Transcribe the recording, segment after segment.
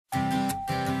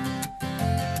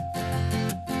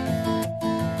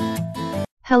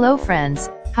Hello friends,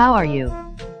 how are you?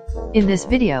 In this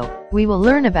video, we will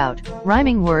learn about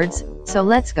rhyming words, so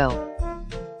let's go.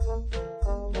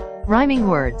 Rhyming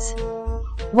words.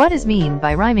 What is mean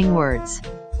by rhyming words?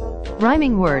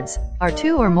 Rhyming words are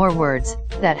two or more words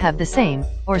that have the same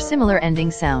or similar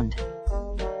ending sound.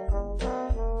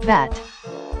 Bat,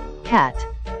 cat,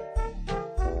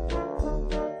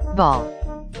 ball,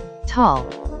 tall,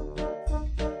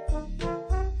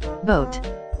 boat,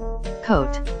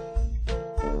 coat,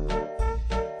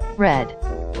 red,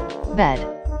 bed,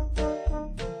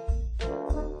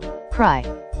 cry,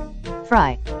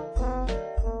 fry,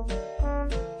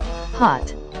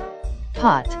 hot,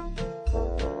 pot,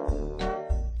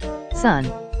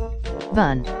 sun,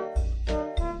 bun,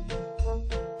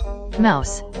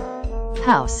 mouse,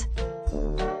 house,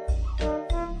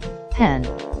 pen,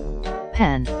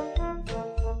 pen,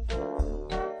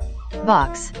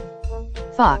 box,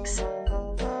 fox,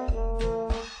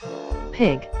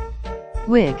 pig,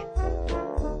 wig,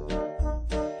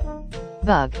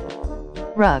 bug,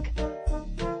 rug,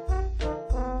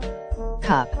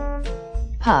 cup,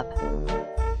 pup,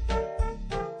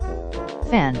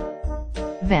 fan,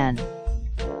 van,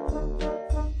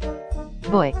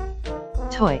 boy,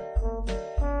 toy,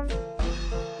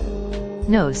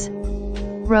 nose,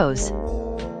 rose,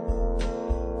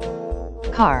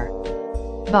 car,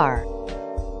 bar,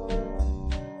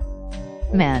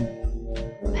 man,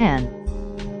 pan,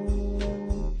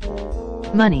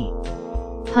 money,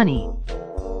 honey,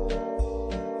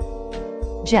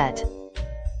 jet,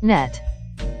 net,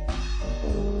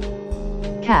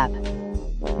 cap,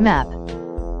 map,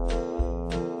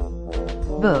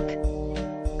 book,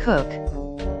 cook,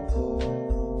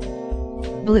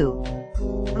 blue,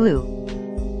 glue,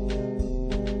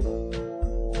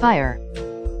 fire,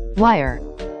 wire,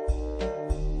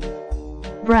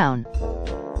 brown,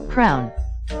 crown,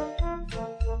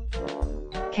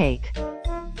 cake,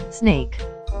 snake,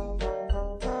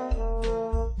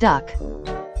 duck,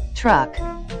 truck,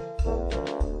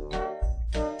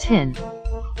 tin,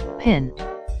 pin,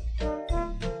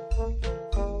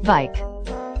 bike,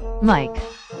 mic,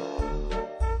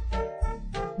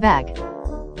 bag,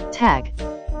 tag,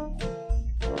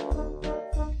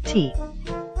 T,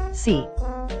 C,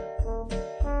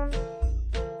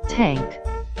 tank,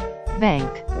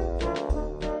 bank,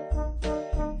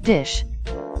 dish,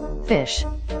 fish,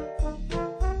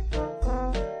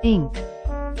 ink,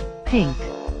 pink,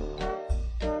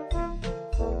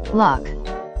 lock,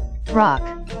 rock,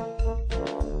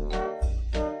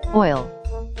 oil,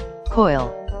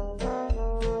 coil,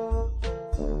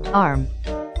 arm,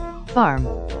 farm,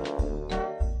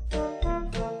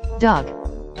 dog,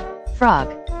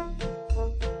 frog,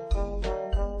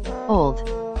 old,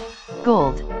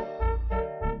 gold,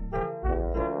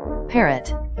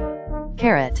 parrot,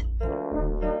 carrot,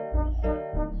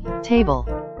 table,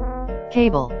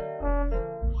 cable,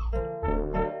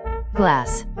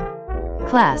 glass,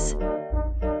 class,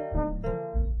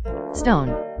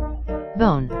 stone,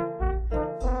 bone,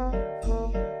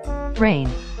 rain,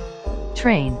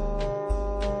 train,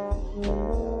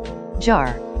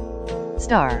 jar,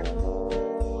 star,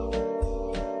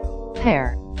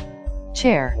 pear,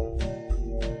 chair,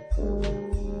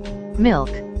 milk,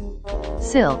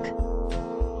 silk,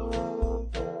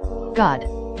 god,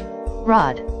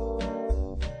 rod,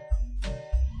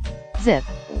 zip,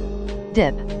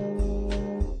 dip,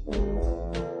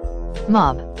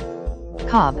 mob,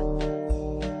 cob.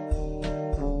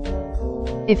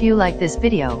 If you like this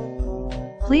video,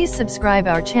 please subscribe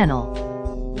our channel